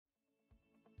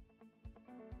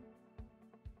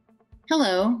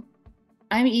Hello,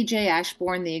 I'm EJ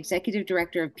Ashbourne, the Executive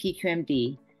Director of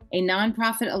PQMD, a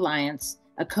nonprofit alliance,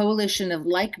 a coalition of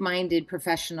like-minded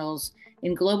professionals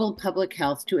in global public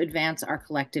health to advance our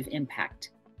collective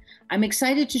impact. I'm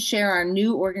excited to share our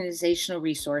new organizational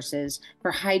resources for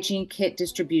hygiene kit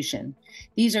distribution.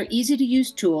 These are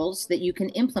easy-to-use tools that you can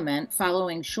implement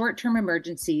following short-term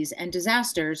emergencies and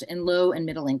disasters in low and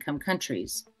middle-income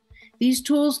countries. These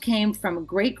tools came from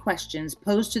great questions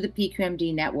posed to the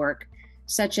PQMD network,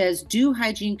 such as, do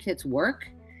hygiene kits work?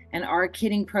 And are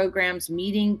kitting programs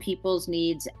meeting people's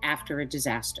needs after a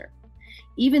disaster?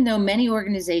 Even though many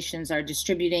organizations are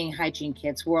distributing hygiene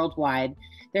kits worldwide,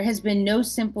 there has been no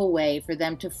simple way for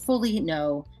them to fully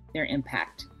know their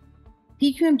impact.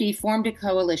 PQMD formed a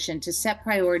coalition to set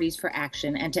priorities for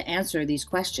action and to answer these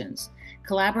questions.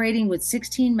 Collaborating with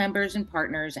 16 members and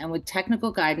partners and with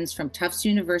technical guidance from Tufts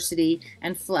University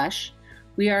and Flush,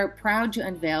 we are proud to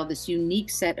unveil this unique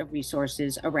set of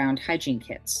resources around hygiene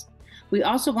kits. We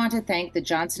also want to thank the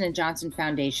Johnson & Johnson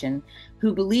Foundation,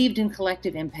 who believed in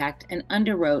collective impact and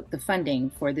underwrote the funding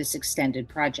for this extended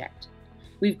project.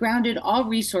 We've grounded all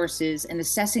resources in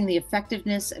assessing the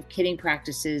effectiveness of kitting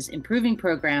practices, improving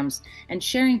programs, and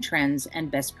sharing trends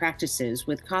and best practices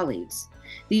with colleagues.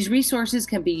 These resources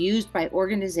can be used by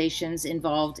organizations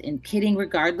involved in kitting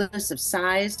regardless of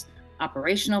size,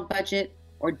 operational budget,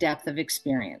 or depth of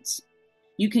experience.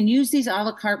 You can use these a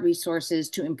la carte resources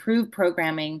to improve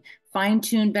programming,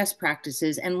 fine-tune best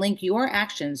practices, and link your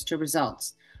actions to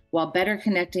results, while better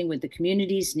connecting with the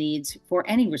community's needs for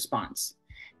any response.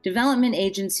 Development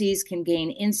agencies can gain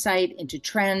insight into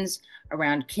trends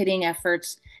around kitting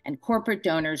efforts, and corporate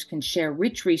donors can share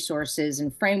rich resources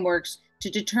and frameworks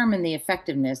to determine the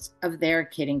effectiveness of their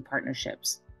kitting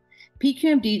partnerships.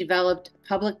 PQMD developed a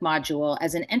public module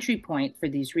as an entry point for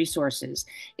these resources.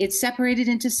 It's separated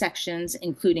into sections,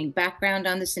 including background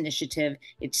on this initiative,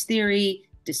 its theory,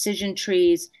 decision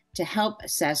trees, to help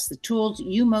assess the tools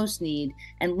you most need,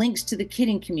 and links to the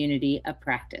kitting community of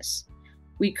practice.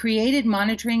 We created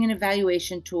monitoring and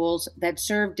evaluation tools that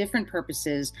serve different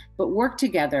purposes, but work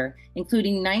together,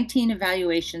 including 19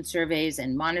 evaluation surveys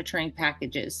and monitoring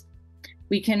packages.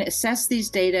 We can assess these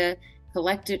data,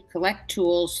 collect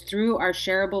tools through our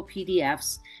shareable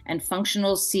PDFs and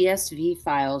functional CSV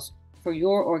files for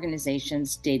your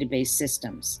organization's database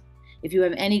systems. If you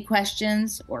have any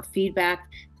questions or feedback,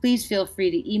 please feel free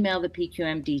to email the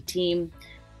PQMD team.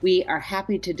 We are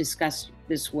happy to discuss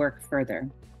this work further.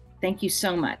 Thank you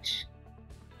so much.